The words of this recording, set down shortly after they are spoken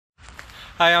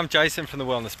Hey, I'm Jason from the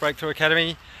Wellness Breakthrough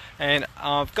Academy, and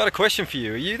I've got a question for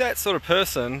you. Are you that sort of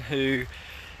person who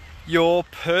your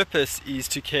purpose is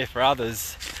to care for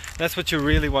others? That's what you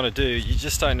really want to do, you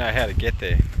just don't know how to get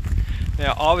there.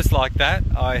 Now, I was like that.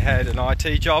 I had an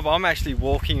IT job. I'm actually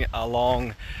walking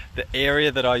along the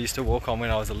area that I used to walk on when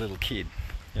I was a little kid.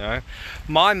 You know,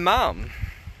 my mum's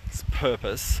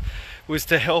purpose was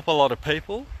to help a lot of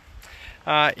people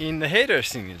in the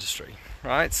hairdressing industry.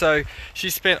 Right, so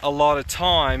she spent a lot of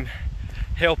time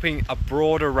helping a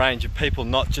broader range of people,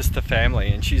 not just the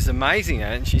family, and she's amazing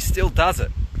at it, and she still does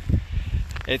it.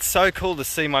 It's so cool to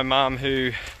see my mum,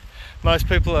 who most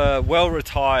people are well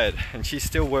retired, and she's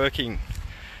still working.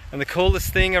 And the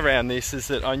coolest thing around this is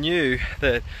that I knew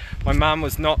that my mum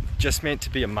was not just meant to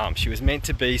be a mum. She was meant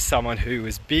to be someone who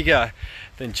was bigger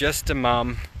than just a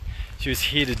mum. She was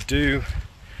here to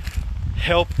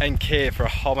help and care for a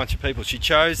whole bunch of people. She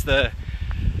chose the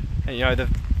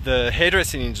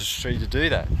hairdressing industry to do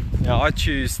that. Now, I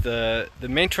choose the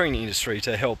mentoring industry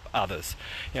to help others.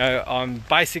 I'm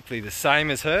basically the same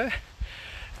as her,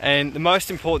 and the most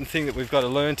important thing that we've got to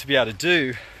learn to be able to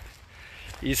do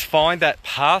is find that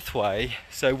pathway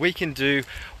so we can do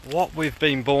what we've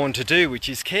been born to do, which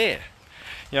is care.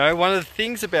 One of the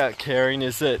things about caring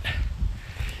is that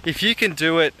if you can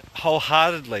do it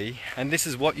wholeheartedly, and this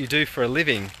is what you do for a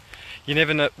living, you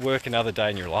never work another day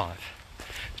in your life.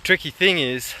 The tricky thing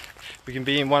is, we can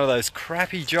be in one of those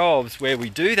crappy jobs where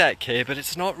we do that care, but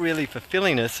it's not really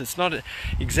fulfilling us. It's not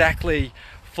exactly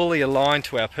fully aligned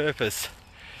to our purpose.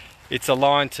 It's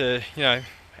aligned to,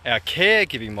 our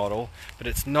caregiving model, but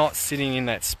it's not sitting in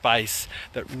that space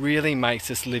that really makes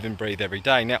us live and breathe every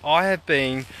day. Now, I have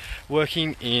been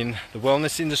working in the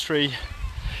wellness industry,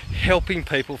 helping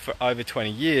people for over 20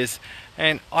 years,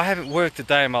 and I haven't worked a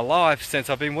day in my life since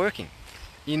I've been working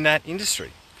in that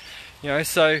industry.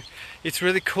 So it's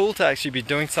really cool to actually be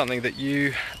doing something that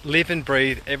you live and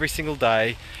breathe every single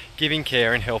day, giving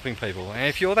care and helping people. And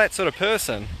if you're that sort of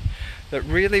person that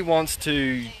really wants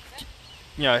to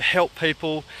help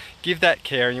people, give that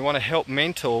care, and you want to help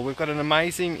mentor, we've got an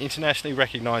amazing internationally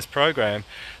recognized program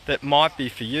that might be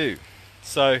for you.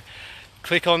 So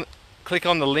click on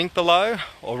the link below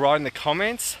or write in the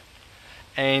comments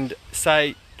and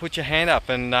put your hand up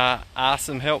and ask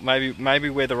some help. Maybe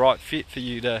we're the right fit for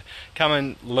you to come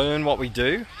and learn what we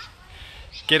do,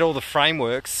 get all the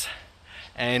frameworks,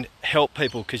 and help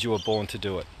people because you were born to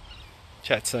do it.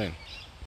 Chat soon.